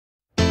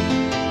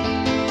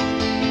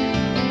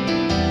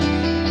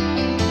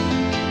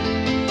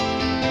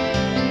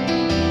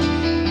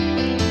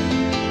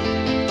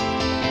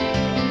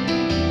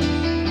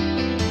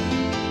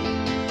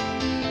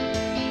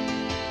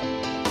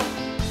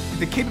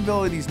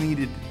capabilities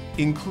needed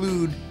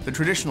include the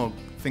traditional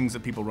things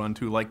that people run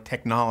to, like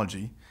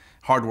technology,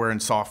 hardware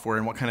and software,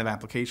 and what kind of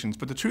applications.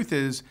 But the truth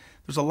is,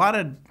 there's a lot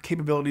of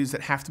capabilities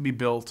that have to be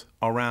built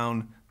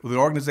around the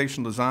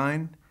organizational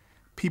design,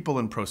 people,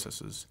 and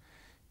processes.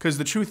 Because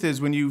the truth is,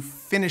 when you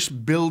finish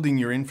building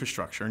your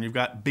infrastructure and you've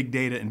got big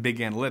data and big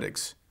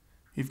analytics,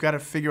 you've got to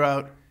figure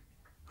out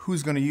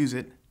who's going to use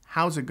it,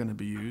 how's it going to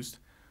be used,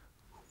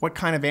 what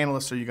kind of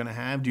analysts are you going to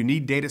have? Do you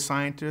need data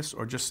scientists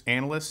or just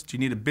analysts? Do you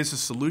need a business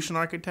solution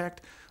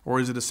architect, or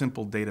is it a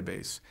simple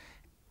database?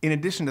 In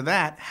addition to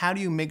that, how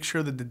do you make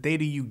sure that the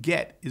data you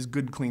get is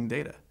good, clean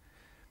data?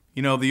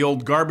 You know, the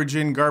old garbage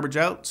in, garbage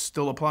out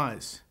still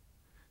applies.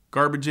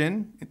 Garbage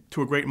in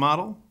to a great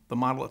model, the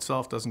model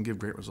itself doesn't give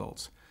great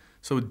results.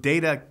 So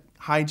data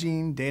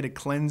hygiene, data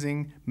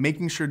cleansing,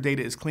 making sure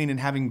data is clean, and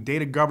having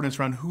data governance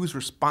around who's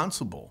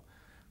responsible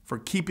for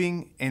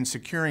keeping and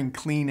securing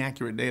clean,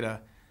 accurate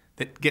data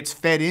that gets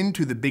fed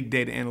into the big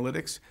data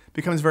analytics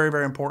becomes very,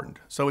 very important.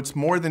 So it's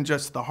more than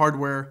just the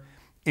hardware,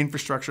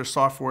 infrastructure,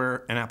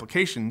 software, and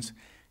applications.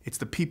 It's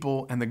the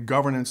people and the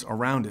governance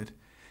around it.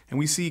 And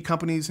we see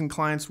companies and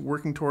clients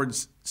working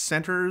towards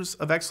centers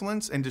of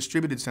excellence and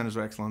distributed centers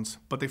of excellence,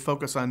 but they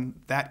focus on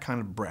that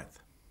kind of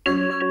breadth.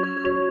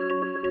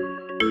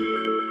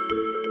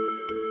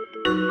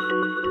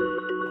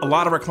 A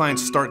lot of our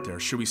clients start there.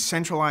 Should we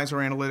centralize our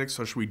analytics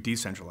or should we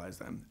decentralize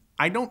them?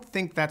 I don't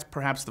think that's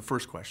perhaps the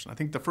first question. I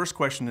think the first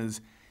question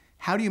is,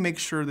 how do you make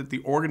sure that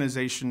the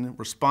organization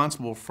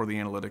responsible for the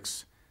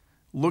analytics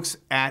looks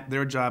at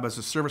their job as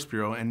a service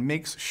bureau and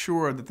makes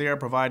sure that they are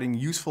providing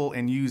useful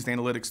and used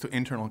analytics to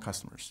internal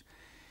customers?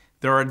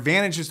 There are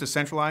advantages to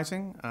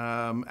centralizing.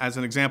 As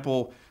an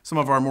example, some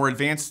of our more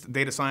advanced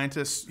data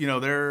scientists, you know,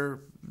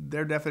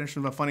 their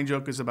definition of a funny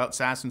joke is about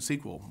SAS and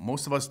SQL.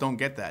 Most of us don't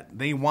get that.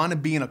 They want to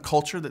be in a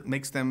culture that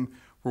makes them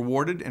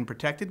rewarded and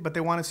protected, but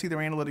they want to see their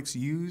analytics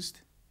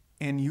used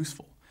and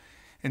useful.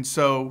 And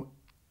so,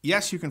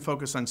 yes, you can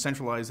focus on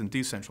centralize and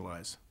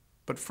decentralize,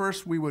 but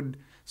first we would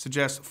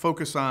suggest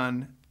focus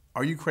on,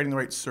 are you creating the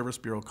right service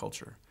bureau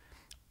culture?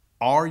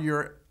 Are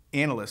your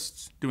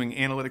analysts doing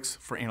analytics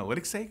for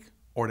analytics' sake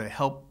or to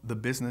help the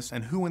business,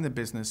 and who in the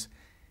business,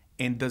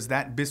 and does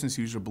that business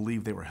user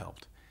believe they were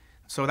helped?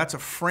 So that's a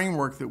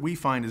framework that we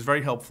find is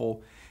very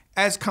helpful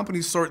as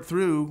companies sort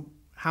through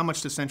how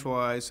much to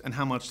centralize and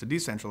how much to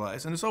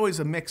decentralize, and it's always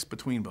a mix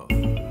between both.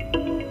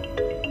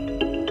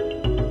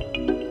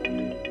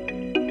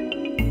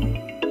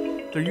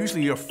 There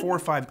usually are 4 or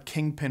 5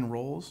 kingpin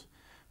roles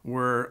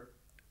where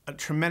a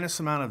tremendous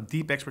amount of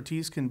deep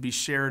expertise can be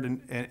shared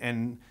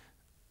in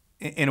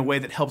a way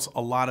that helps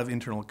a lot of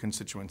internal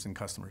constituents and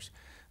customers.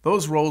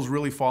 Those roles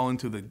really fall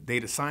into the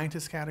data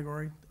scientist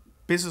category,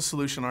 business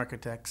solution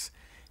architects,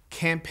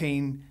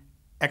 campaign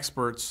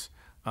experts,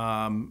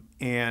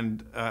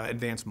 and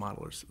advanced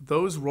modelers.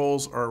 Those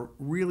roles are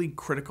really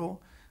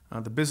critical.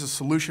 The business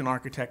solution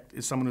architect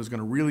is someone who's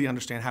going to really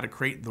understand how to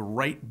create the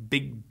right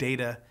big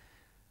data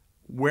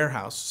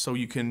warehouse so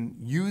you can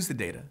use the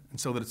data and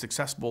so that it's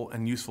accessible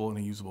and useful in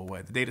a usable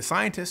way. The data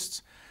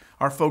scientists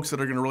are folks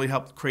that are going to really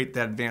help create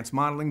that advanced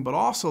modeling, but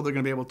also they're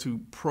going to be able to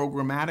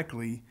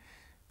programmatically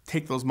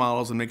take those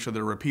models and make sure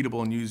they're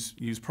repeatable and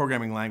use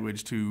programming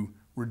language to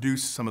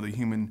reduce some of the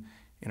human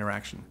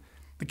interaction.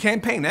 The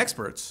campaign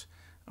experts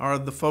are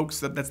the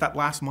folks that's that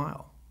last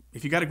mile.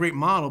 If you got a great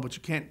model, but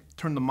you can't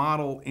turn the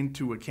model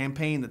into a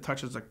campaign that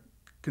touches a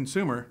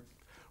consumer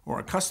or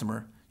a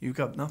customer, you've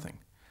got nothing.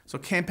 So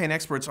campaign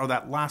experts are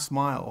that last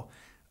mile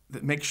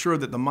that make sure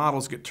that the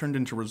models get turned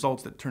into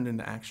results that turn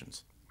into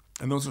actions.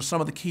 And those are some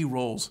of the key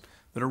roles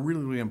that are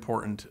really, really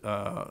important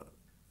to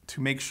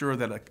make sure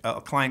that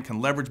a client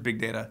can leverage big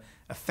data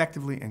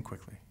effectively and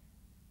quickly.